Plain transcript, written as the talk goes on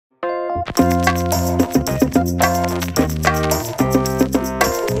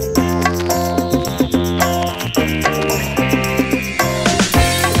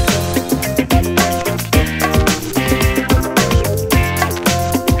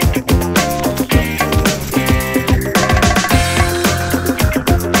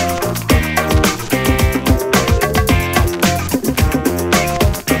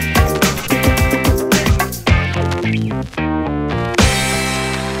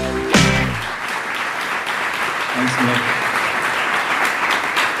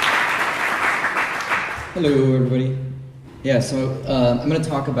Hello, everybody. Yeah, so I'm going to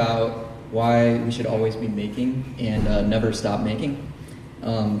talk about why we should always be making and never stop making.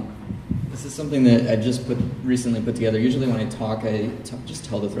 This is something that I just recently put together. Usually when I talk, just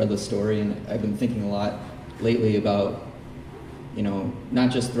tell the Threadless story, and I've been thinking a lot lately about, not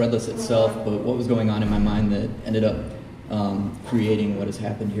just Threadless itself, but what was going on in my mind that ended up creating what has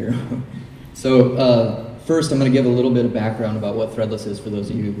happened here. So first, I'm going to give a little bit of background about what Threadless is for those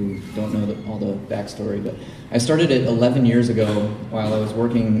of you who don't know all the backstory. But I started it 11 years ago while I was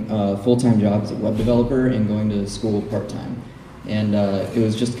working full-time job as a web developer and going to school part-time. And it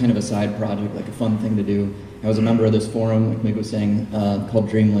was just kind of a side project, like a fun thing to do. I was a member of this forum, like Mick was saying, called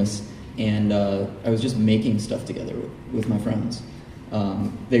Dreamless, and I was just making stuff together with my friends.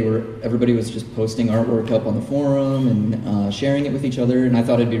 Everybody was just posting artwork up on the forum and sharing it with each other, and I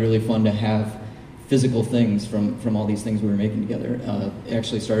thought it'd be really fun to have physical things from all these things we were making together. It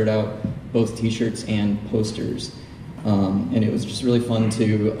actually started out both t-shirts and posters, and it was just really fun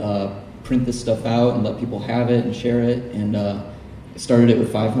to print this stuff out and let people have it and share it. And started it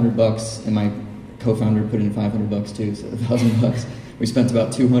with $500, and my co-founder put in $500 too, so $1,000. We spent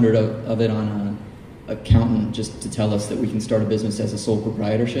about 200 of it on an accountant just to tell us that we can start a business as a sole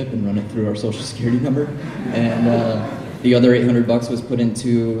proprietorship and run it through our social security number. And the other $800 was put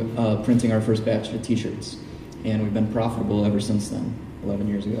into printing our first batch of t-shirts, and we've been profitable ever since then, 11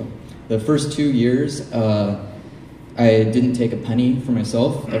 years ago. The first 2 years, I didn't take a penny for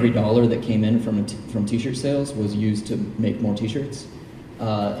myself. Every dollar that came in from t-shirt sales was used to make more t-shirts.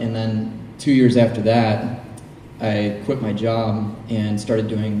 And then 2 years after that, I quit my job and started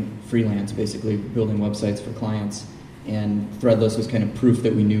doing freelance, basically building websites for clients. And Threadless was kind of proof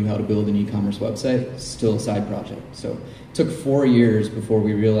that we knew how to build an e-commerce website, still a side project. So it took 4 years before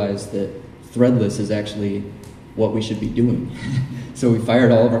we realized that Threadless is actually what we should be doing. So we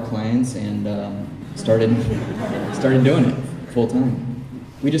fired all of our clients and started doing it full time.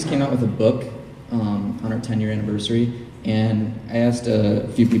 We just came out with a book on our 10-year anniversary, and I asked a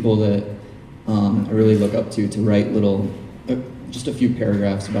few people that I really look up to write just a few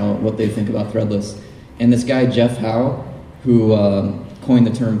paragraphs about what they think about Threadless. And this guy, Jeff Howe, who coined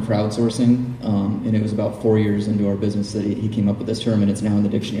the term crowdsourcing, and it was about 4 years into our business that he came up with this term, and it's now in the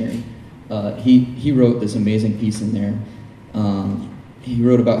dictionary. He wrote this amazing piece in there. He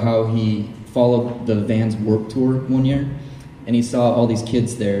wrote about how he followed the Vans Warped Tour one year, and he saw all these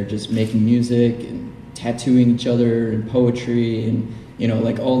kids there just making music and tattooing each other and poetry and,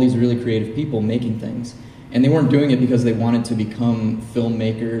 like all these really creative people making things. And they weren't doing it because they wanted to become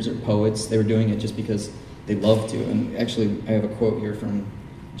filmmakers or poets. They were doing it just because they loved to. And actually, I have a quote here from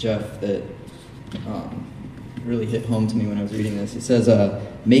Jeff that really hit home to me when I was reading this. It says,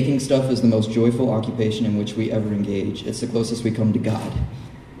 "Making stuff is the most joyful occupation in which we ever engage. It's the closest we come to God."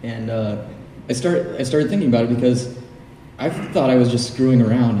 And I started thinking about it because I thought I was just screwing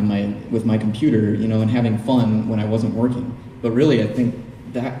around with my computer, and having fun when I wasn't working. But really, I think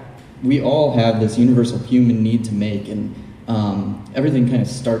that we all have this universal human need to make, and everything kind of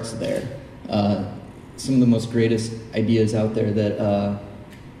starts there. Some of the most greatest ideas out there that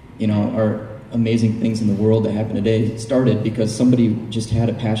are amazing things in the world that happen today started because somebody just had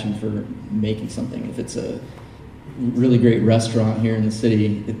a passion for making something. If it's a really great restaurant here in the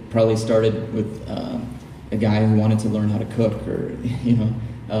city, it probably started with a guy who wanted to learn how to cook, or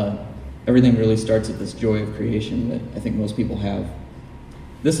everything really starts with this joy of creation that I think most people have.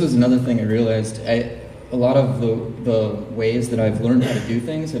 This was another thing I realized. A lot of the ways that I've learned how to do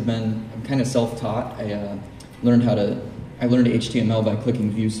things have been, I'm kind of self-taught. I learned HTML by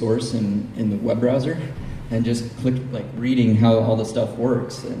clicking view source in the web browser and just reading how all the stuff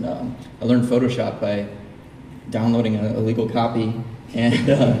works. And I learned Photoshop by downloading a legal copy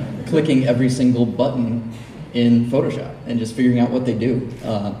and clicking every single button in Photoshop and just figuring out what they do.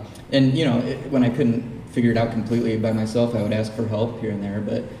 When I couldn't figure it out completely by myself, I would ask for help here and there,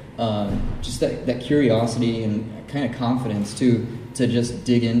 but just that curiosity and kind of confidence too, to just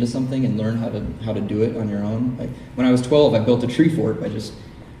dig into something and learn how to do it on your own. Like when I was 12, I built a tree fort by just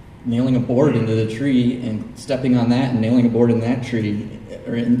nailing a board into the tree and stepping on that and nailing a board in that tree,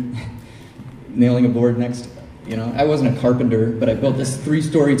 nailing a board next. I wasn't a carpenter, but I built this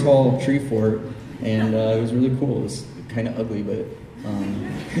 3-story tall tree fort, and it was really cool. It was kind of ugly, but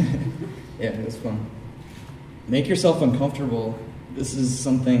yeah, it was fun. Make yourself uncomfortable. This is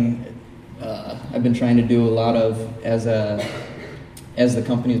something I've been trying to do a lot of as the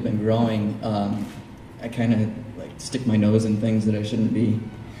company's been growing. I kind of stick my nose in things that I shouldn't be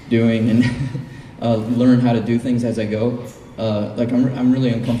doing, and learn how to do things as I go. I'm really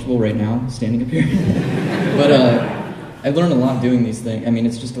uncomfortable right now standing up here, but I learned a lot doing these things. I mean,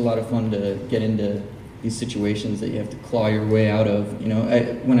 it's just a lot of fun to get into these situations that you have to claw your way out of.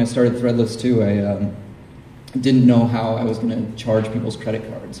 When I started Threadless too, I didn't know how I was going to charge people's credit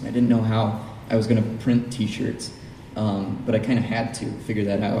cards, and I didn't know how I was going to print T-shirts. But I kind of had to figure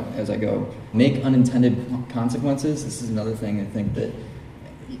that out as I go. Make unintended consequences. This is another thing I think that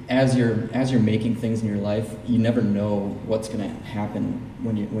as you're making things in your life, you never know what's going to happen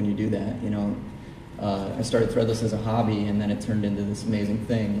when you do that. I started Threadless as a hobby, and then it turned into this amazing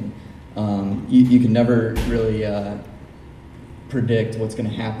thing. You can never really predict what's going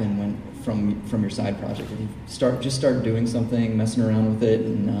to happen from your side project. If you just start doing something, messing around with it,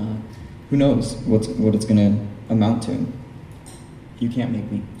 and who knows what it's going to amount to. You can't make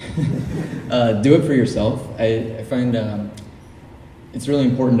me. Do it for yourself. I find it's really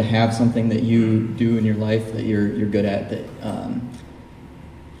important to have something that you do in your life that you're good at. That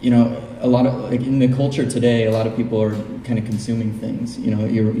a lot of in the culture today, a lot of people are kind of consuming things.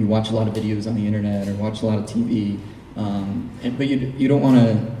 You watch a lot of videos on the internet or watch a lot of TV, but you don't want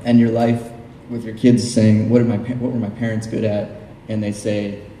to end your life with your kids saying, "What were my parents good at?" And they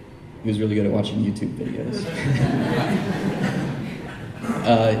say, "He was really good at watching YouTube videos."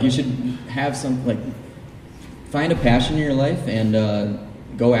 You should have find a passion in your life and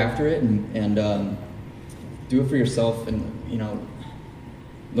go after it, and do it for yourself, and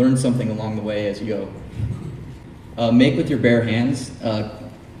learn something along the way as you go. Make with your bare hands.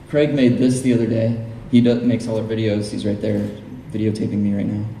 Craig made this the other day. He makes all our videos. He's right there videotaping me right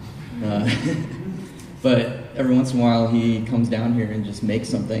now. But every once in a while he comes down here and just makes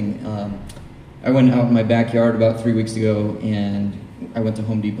something. I went out in my backyard about 3 weeks ago, and I went to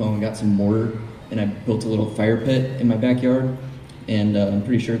Home Depot and got some mortar, and I built a little fire pit in my backyard, and I'm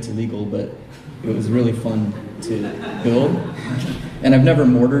pretty sure it's illegal, but it was really fun to build. And I've never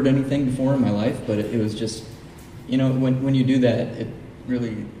mortared anything before in my life, but it was just, when you do that, it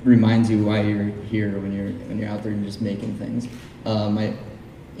really reminds you why you're here when you're out there and just making things.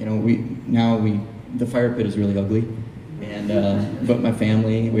 The fire pit is really ugly, and but my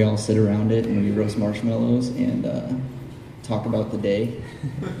family, we all sit around it and we roast marshmallows and talk about the day.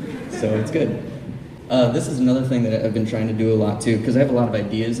 So it's good. This is another thing that I've been trying to do a lot too, because I have a lot of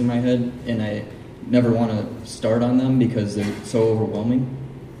ideas in my head and I never want to start on them because they're so overwhelming.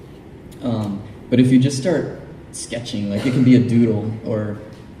 But if you just start sketching, it can be a doodle or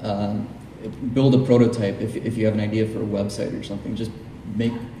build a prototype. If you have an idea for a website or something, just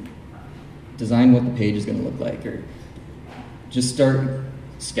design what the page is going to look like, or just start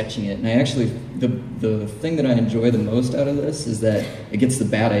sketching it. And I actually, the thing that I enjoy the most out of this is that it gets the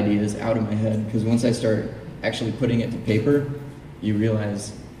bad ideas out of my head, because once I start actually putting it to paper, you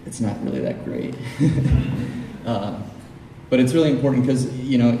realize it's not really that great. But it's really important because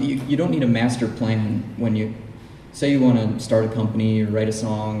you don't need a master plan when you say you want to start a company or write a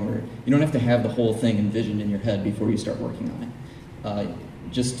song, or you don't have to have the whole thing envisioned in your head before you start working on it.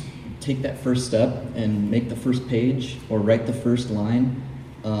 Just take that first step and make the first page or write the first line,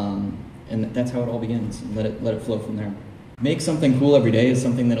 and that's how it all begins. Let it flow from there. Make something cool every day is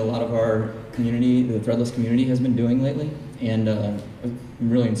something that a lot of our community, the Threadless community, has been doing lately, and I'm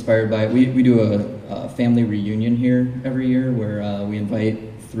really inspired by it. We do a family reunion here every year where we invite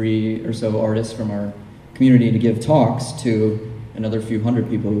 3 or so artists from our community to give talks to another few hundred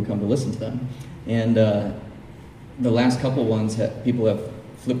people who come to listen to them. And the last couple ones, people have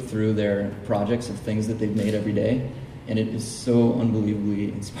flipped through their projects of things that they've made every day, and it is so unbelievably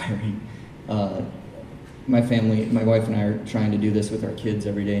inspiring. My family, my wife and I are trying to do this with our kids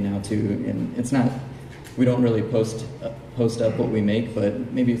every day now too, and it's not, we don't really post up what we make,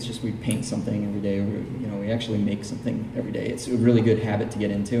 but maybe it's just we paint something every day, or we actually make something every day. It's a really good habit to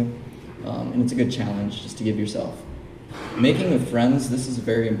get into, and it's a good challenge just to give yourself. Making with friends, this is a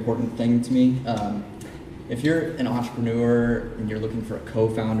very important thing to me. If you're an entrepreneur and you're looking for a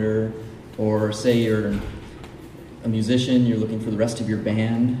co-founder, or say you're a musician, you're looking for the rest of your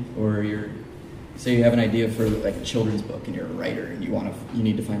band, or say you have an idea for a children's book and you're a writer and you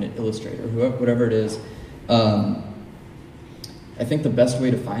need to find an illustrator, whatever it is, I think the best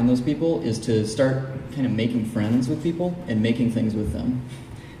way to find those people is to start kind of making friends with people and making things with them.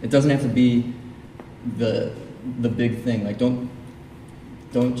 It doesn't have to be the big thing. Like don't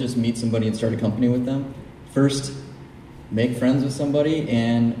just meet somebody and start a company with them. First, make friends with somebody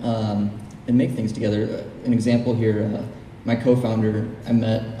and make things together. An example here, my co-founder I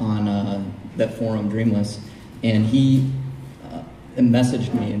met on that forum, Dreamless, and he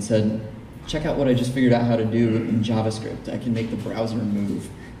messaged me and said, check out what I just figured out how to do in JavaScript. I can make the browser move,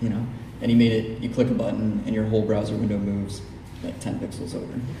 you know. And he made it, you click a button and your whole browser window moves like 10 pixels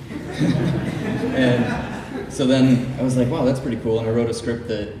over. And so then I was like, wow, that's pretty cool. And I wrote a script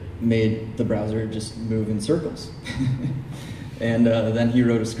that made the browser just move in circles. And then he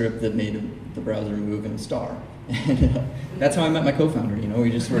wrote a script that made the browser move in a star. And that's how I met my co-founder, you know.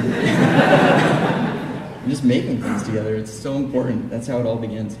 We just were just making things together. It's so important. That's how it all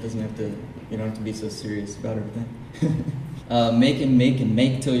begins. It doesn't have to, you don't have to be so serious about everything.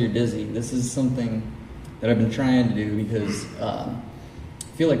 Make till you're dizzy. This is something that I've been trying to do because I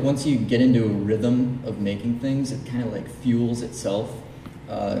feel like once you get into a rhythm of making things, it kind of like fuels itself.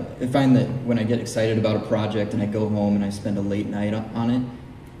 I find that when I get excited about a project and I go home and I spend a late night on it,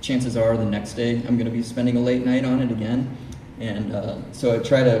 chances are the next day I'm going to be spending a late night on it again. And so I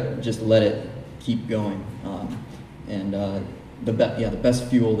try to just let it keep going. The best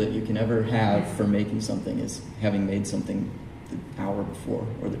fuel that you can ever have for making something is having made something the hour before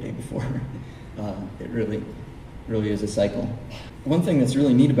or the day before. It really is a cycle. One thing that's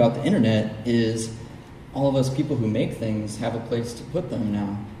really neat about the internet is all of us people who make things have a place to put them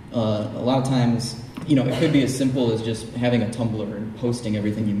now. A lot of times, you know, it could be as simple as just having a Tumblr and posting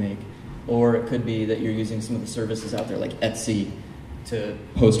everything you make. Or it could be that you're using some of the services out there like Etsy to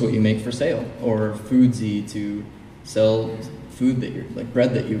post what you make for sale, or Foodsy to sell food that you're, like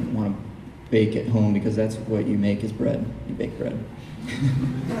bread that you want to bake at home because that's what you make is bread. You bake bread.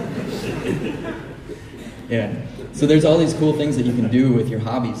 Yeah. So there's all these cool things that you can do with your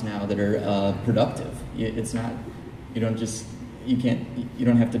hobbies now that are productive. It's not, you don't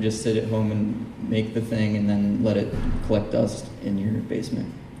have to just sit at home and make the thing and then let it collect dust in your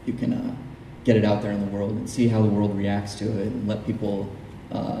basement. You can get it out there in the world and see how the world reacts to it, and let people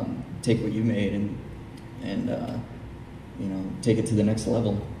take what you made and you know, take it to the next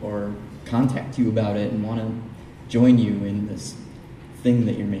level, or contact you about it and want to join you in this thing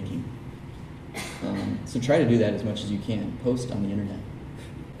that you're making. So try to do that as much as you can. Post on the internet.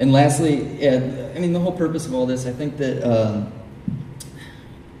 And lastly, I mean, the whole purpose of all this, I think that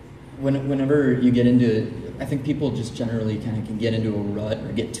whenever you get into, I think people just generally kind of can get into a rut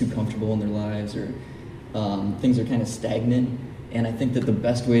or get too comfortable in their lives, or things are kind of stagnant. And I think that the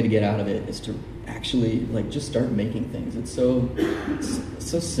best way to get out of it is to actually just start making things. It's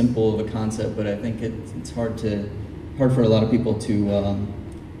so simple of a concept, but I think it's hard for a lot of people to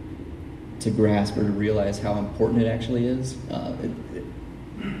grasp or to realize how important it actually is.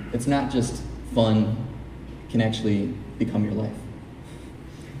 It's not just fun; it can actually become your life.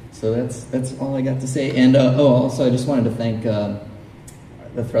 So that's all I got to say. And also I just wanted to thank the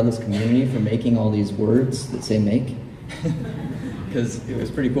Threadless community for making all these words that say "make," because it was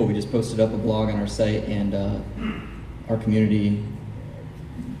pretty cool. We just posted up a blog on our site, and our community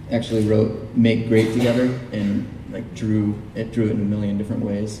actually wrote "make great together" and drew it in a million different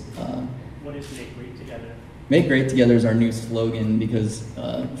ways. What is "make great together"? Make great together is our new slogan, because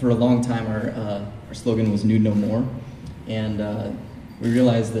for a long time our slogan was "nude no more," and we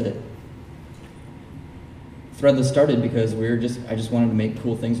realized that Threadless started because I just wanted to make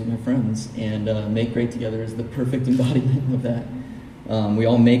cool things with my friends, and Make Great Together is the perfect embodiment of that. We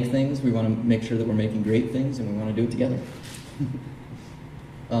all make things, we want to make sure that we're making great things, and we want to do it together.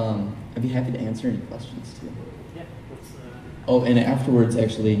 I'd be happy to answer any questions too. Yeah. Oh, and afterwards,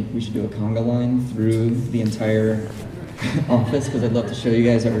 actually, we should do a conga line through the entire office, because I'd love to show you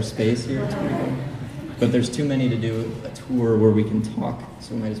guys our space here. It's pretty cool. But there's too many to do a tour where we can talk,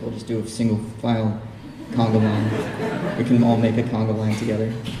 so we might as well just do a single file conga line. We can all make a conga line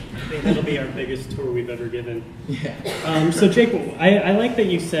together. I think that'll be our biggest tour we've ever given. Yeah. So Jake, I like that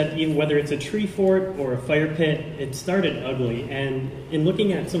you said even whether it's a tree fort or a fire pit, it started ugly. And in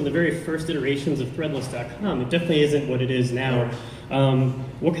looking at some of the very first iterations of Threadless.com, it definitely isn't what it is now.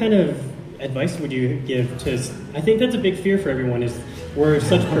 What kind of advice would you give to? I think that's a big fear for everyone. Is we're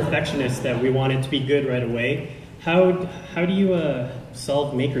such perfectionists that we want it to be good right away. How do you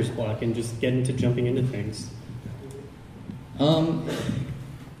solve maker's block and just get into jumping into things? You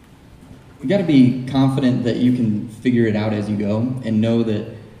got to be confident that you can figure it out as you go, and know that.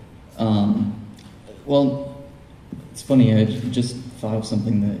 Well, it's funny. I just thought of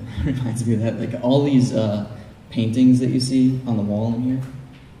something that reminds me of that. Like all these paintings that you see on the wall in here.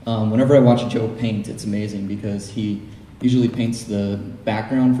 Whenever I watch Joe paint, it's amazing because he usually paints the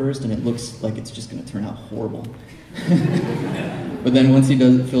background first, and it looks like it's just going to turn out horrible. But then once he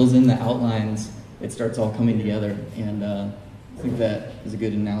fills in the outlines, it starts all coming together. And I think that is a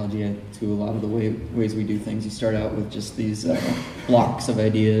good analogy to a lot of the ways we do things. You start out with just these blocks of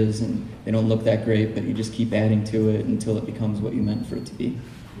ideas, and they don't look that great, but you just keep adding to it until it becomes what you meant for it to be.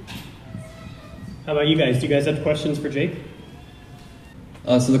 How about you guys? Do you guys have questions for Jake?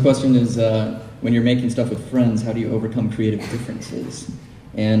 So the question is, when you're making stuff with friends, how do you overcome creative differences?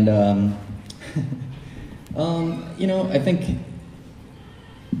 And, I think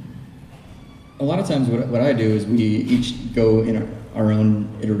a lot of times what I do is we each go in our own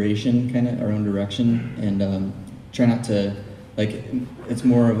iteration, kind of our own direction, and try not to, it's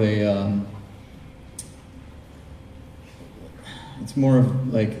more of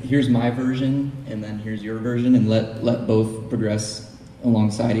here's my version and then here's your version, and let both progress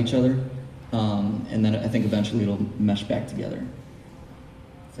alongside each other, and then I think eventually it'll mesh back together.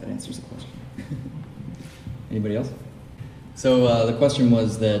 If that answers the question. Anybody else? So the question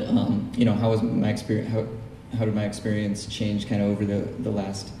was that how was my experience? How did my experience change kind of over the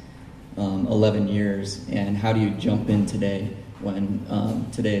last 11 years, and how do you jump in today when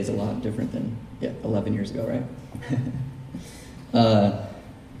today is a lot different than 11 years ago, right?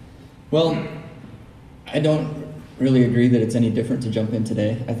 Well, I don't really agree that it's any different to jump in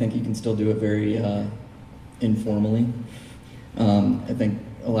today. I think you can still do it very informally. I think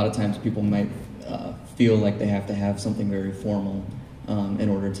a lot of times people might feel like they have to have something very formal in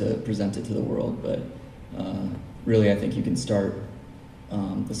order to present it to the world, but really I think you can start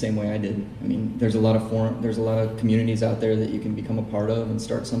the same way I did. I mean, there's a lot of communities out there that you can become a part of and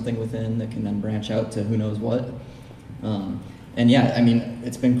start something within that can then branch out to who knows what. And yeah, I mean,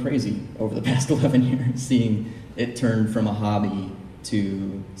 it's been crazy over the past 11 years seeing it turn from a hobby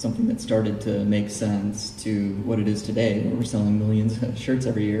to something that started to make sense to what it is today, where we're selling millions of shirts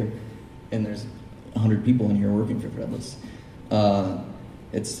every year, and there's 100 people in here working for Threadless.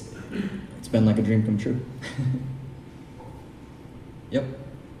 It's been like a dream come true. Yep.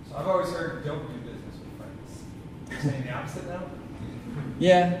 So I've always heard don't do business with friends. You're saying the opposite now?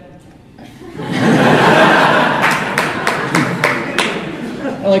 Yeah.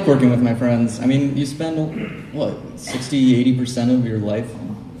 I like working with my friends. I mean, you spend, 60-80% of your life,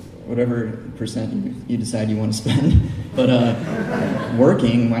 whatever percent you decide you want to spend. But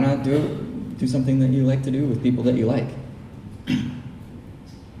working, why not do something that you like to do with people that you like?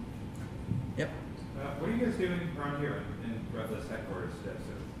 Yep. What are you guys doing around here in Threadless headquarters to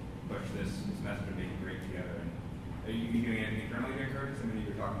push this message of being great together? And are you doing anything internally to encourage this? I mean, you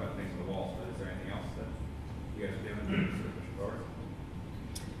were talking about things on the walls, but is there anything else that you guys are doing to sort of push it forward?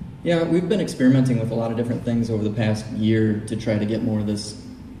 Yeah, we've been experimenting with a lot of different things over the past year to try to get more of this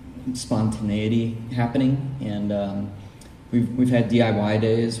spontaneity happening, and we've had DIY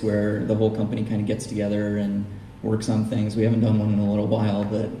days where the whole company kind of gets together and works on things. We haven't done one in a little while,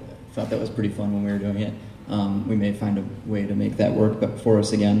 but I thought that was pretty fun when we were doing it. We may find a way to make that work for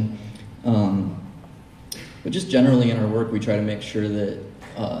us again. But just generally in our work, we try to make sure that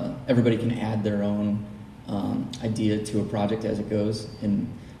everybody can add their own idea to a project as it goes. And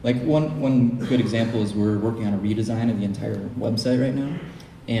like one good example is we're working on a redesign of the entire website right now.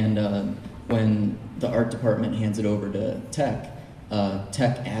 And when the art department hands it over to tech,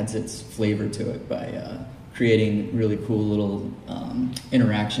 tech adds its flavor to it by creating really cool little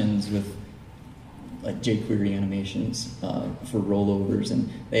interactions with like jQuery animations for rollovers,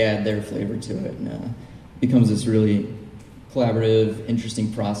 and they add their flavor to it, and becomes this really collaborative,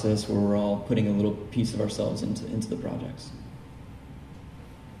 interesting process where we're all putting a little piece of ourselves into the projects.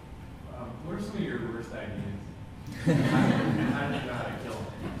 What are some of your worst ideas? And how do you know how to kill them?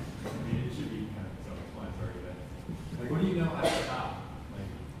 I mean, it should be kind of self-explanatory, but like, what do you know how to stop? Like,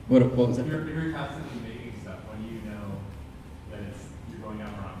 What was that? If you're constantly making stuff, when do you know that you're going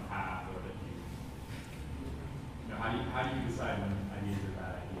down the wrong path, or that how do you decide when ideas are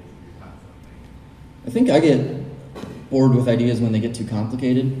bad ideas if you're constantly making? I think I get bored with ideas when they get too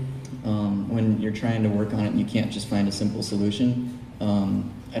complicated. When you're trying to work on it and you can't just find a simple solution.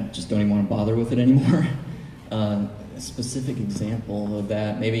 I just don't even want to bother with it anymore. A specific example of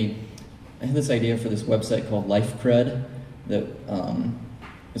that, maybe I had this idea for this website called Life Cred that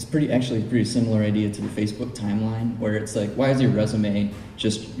is actually a pretty similar idea to the Facebook timeline, where it's like, why is your resume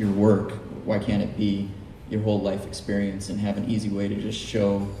just your work? Why can't it be your whole life experience and have an easy way to just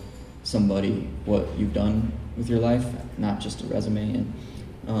show somebody what you've done with your life, not just a resume? And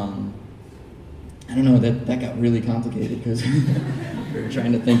I don't know, that got really complicated because we were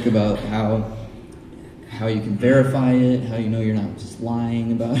trying to think about how you can verify it, how you know you're not just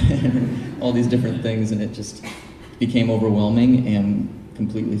lying about it, all these different things, and it just became overwhelming and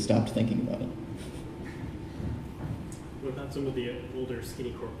completely stopped thinking about it. What about some of the older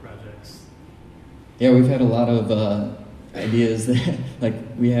Skinny Corp projects? Yeah, we've had a lot of ideas that, like,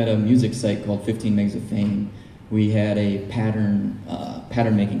 we had a music site called 15 Megs of Fame. We had a pattern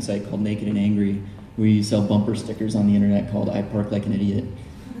making site called Naked and Angry. We sell bumper stickers on the internet called I Park Like an Idiot.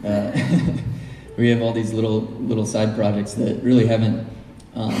 We have all these little side projects that really haven't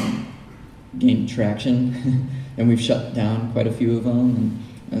gained traction, and we've shut down quite a few of them,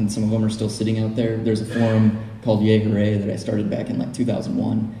 and some of them are still sitting out there. There's a forum called Yay Hooray that I started back in like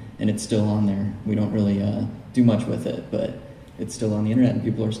 2001, and it's still on there. We don't really do much with it, but it's still on the internet, and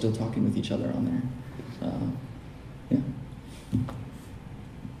people are still talking with each other on there. Yeah.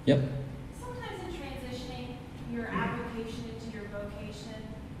 Yep. Sometimes in transitioning your application into your vocation,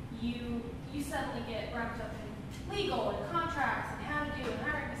 you suddenly get wrapped up in legal and contracts and how to do and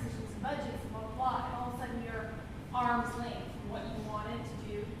hiring decisions and budgets and blah, blah, blah, and all of a sudden you're arm's length from what you wanted to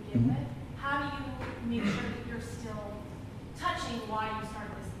do to begin with. How do you make sure that you're still touching why you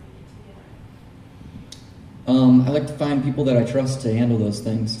started this movie together? I like to find people that I trust to handle those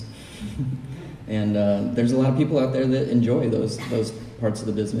things. And there's a lot of people out there that enjoy those parts of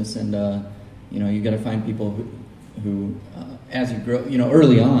the business, and you got to find people who as you grow,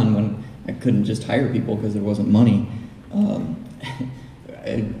 early on when I couldn't just hire people because there wasn't money,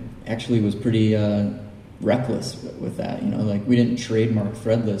 I actually was pretty reckless with that. Like, we didn't trademark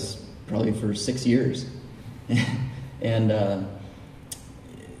Threadless probably for 6 years, and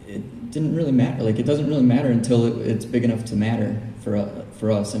it didn't really matter. Like, it doesn't really matter until it's big enough to matter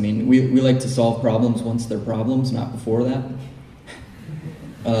for us. I mean, we like to solve problems once they're problems, not before that.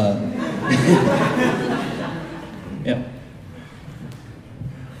 Yeah.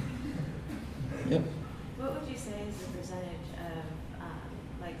 Yep. What would you say is the percentage of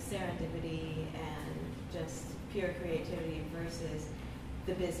like serendipity and just pure creativity versus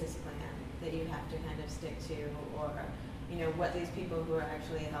the business plan that you have to kind of stick to, or what these people who are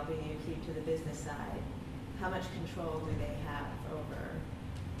actually helping you keep to the business side, how much control do they have over,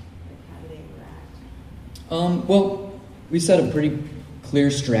 like, how do they interact? Well, we set a pretty clear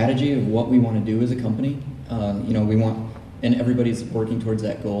strategy of what we want to do as a company. We want, and everybody's working towards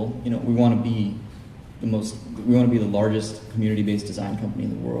that goal. We want to be the largest community-based design company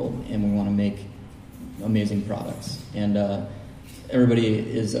in the world, and we want to make amazing products. And everybody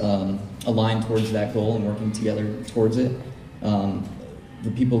is aligned towards that goal and working together towards it.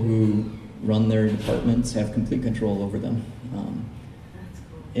 The people who run their departments have complete control over them. That's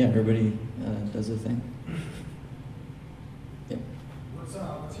cool. Yeah, everybody does their thing. Yeah. What's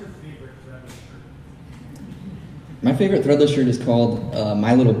your favorite Threadless shirt? My favorite Threadless shirt is called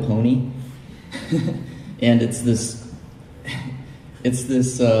My Little Pony, and it's this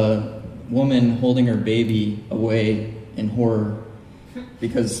woman holding her baby away in horror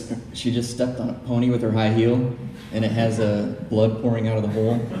because she just stepped on a pony with her high heel, and it has blood pouring out of the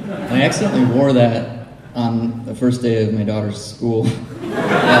hole. And I accidentally wore that on the first day of my daughter's school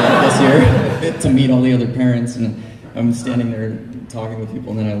this year to meet all the other parents, and I'm standing there talking with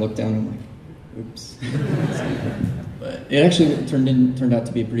people, and then I look down and I'm like, oops. But it actually turned out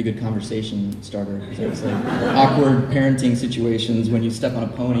to be a pretty good conversation starter. So it's like awkward parenting situations. When you step on a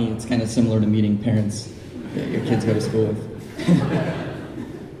pony, it's kind of similar to meeting parents that your kids go to school with.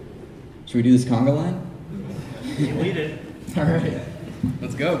 Should we do this conga line? You lead it. All right,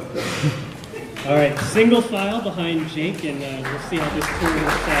 let's go. All right, single file behind Jake, and we'll see how this tour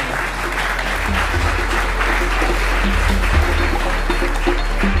works out.